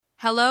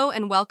Hello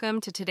and welcome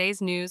to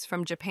today's news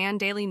from Japan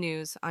Daily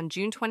News on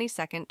June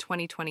 22,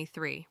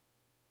 2023.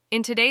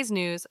 In today's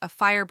news, a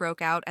fire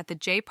broke out at the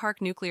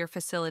J-Park nuclear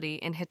facility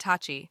in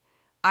Hitachi,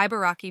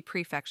 Ibaraki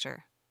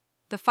Prefecture.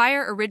 The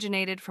fire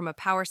originated from a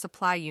power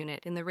supply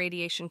unit in the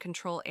radiation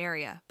control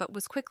area, but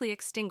was quickly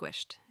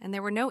extinguished, and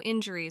there were no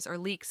injuries or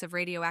leaks of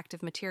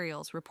radioactive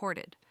materials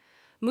reported.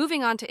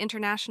 Moving on to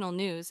international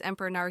news,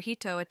 Emperor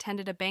Naruhito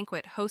attended a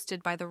banquet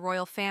hosted by the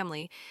royal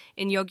family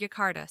in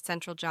Yogyakarta,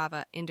 Central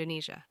Java,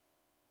 Indonesia.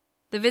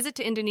 The visit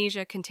to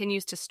Indonesia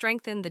continues to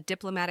strengthen the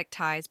diplomatic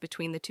ties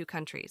between the two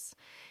countries.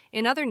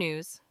 In other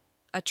news,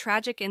 a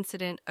tragic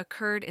incident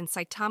occurred in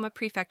Saitama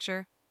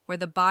Prefecture, where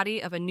the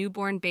body of a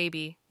newborn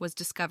baby was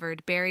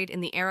discovered buried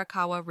in the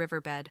Arakawa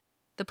riverbed.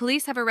 The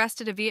police have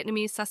arrested a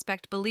Vietnamese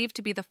suspect believed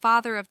to be the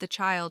father of the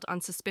child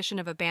on suspicion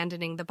of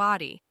abandoning the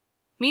body.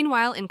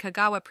 Meanwhile, in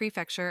Kagawa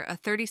Prefecture, a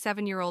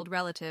 37-year-old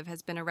relative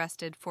has been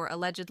arrested for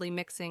allegedly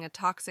mixing a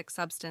toxic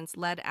substance,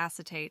 lead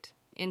acetate,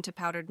 into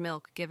powdered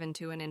milk given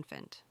to an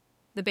infant.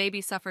 The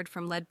baby suffered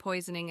from lead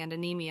poisoning and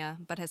anemia,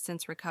 but has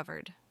since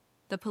recovered.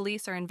 The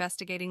police are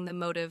investigating the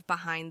motive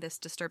behind this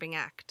disturbing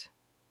act.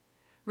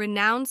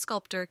 Renowned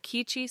sculptor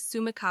Kiichi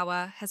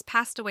Sumikawa has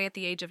passed away at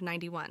the age of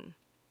 91.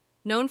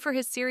 Known for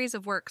his series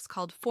of works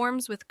called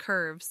Forms with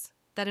Curves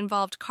that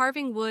involved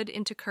carving wood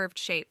into curved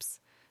shapes,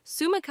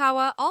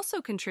 Sumikawa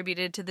also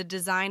contributed to the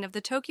design of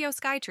the Tokyo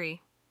Skytree.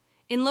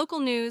 In local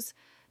news,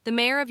 the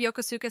mayor of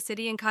Yokosuka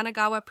City in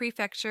Kanagawa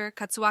Prefecture,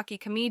 Katsuaki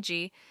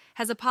Kamiji,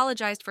 has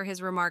apologized for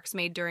his remarks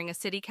made during a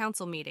city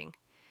council meeting.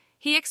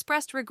 He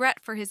expressed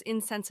regret for his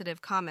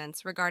insensitive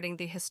comments regarding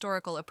the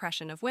historical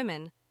oppression of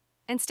women,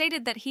 and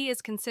stated that he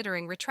is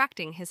considering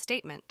retracting his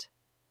statement.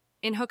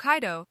 In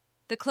Hokkaido,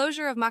 the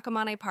closure of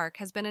Makamane Park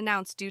has been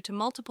announced due to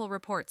multiple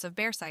reports of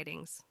bear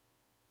sightings.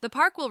 The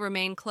park will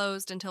remain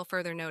closed until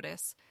further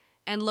notice,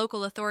 and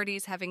local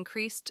authorities have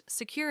increased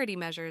security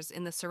measures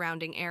in the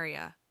surrounding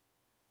area.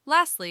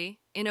 Lastly,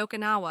 in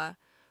Okinawa,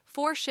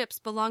 4 ships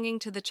belonging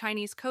to the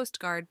Chinese Coast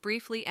Guard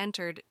briefly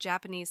entered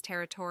Japanese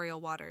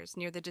territorial waters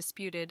near the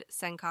disputed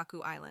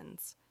Senkaku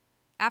Islands.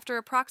 After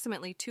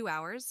approximately 2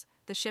 hours,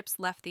 the ships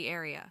left the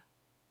area.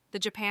 The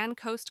Japan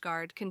Coast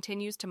Guard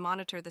continues to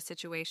monitor the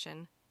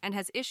situation and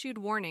has issued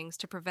warnings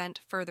to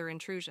prevent further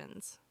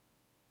intrusions.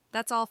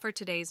 That's all for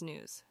today's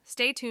news.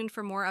 Stay tuned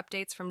for more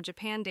updates from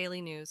Japan Daily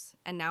News,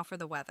 and now for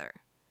the weather.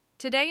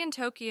 Today in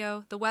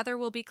Tokyo, the weather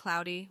will be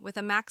cloudy with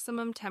a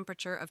maximum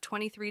temperature of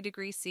 23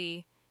 degrees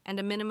C and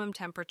a minimum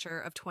temperature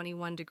of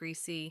 21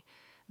 degrees C.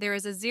 There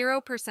is a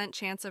 0%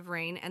 chance of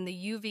rain and the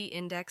UV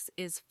index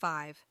is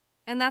 5.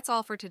 And that's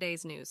all for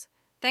today's news.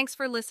 Thanks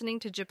for listening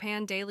to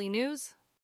Japan Daily News.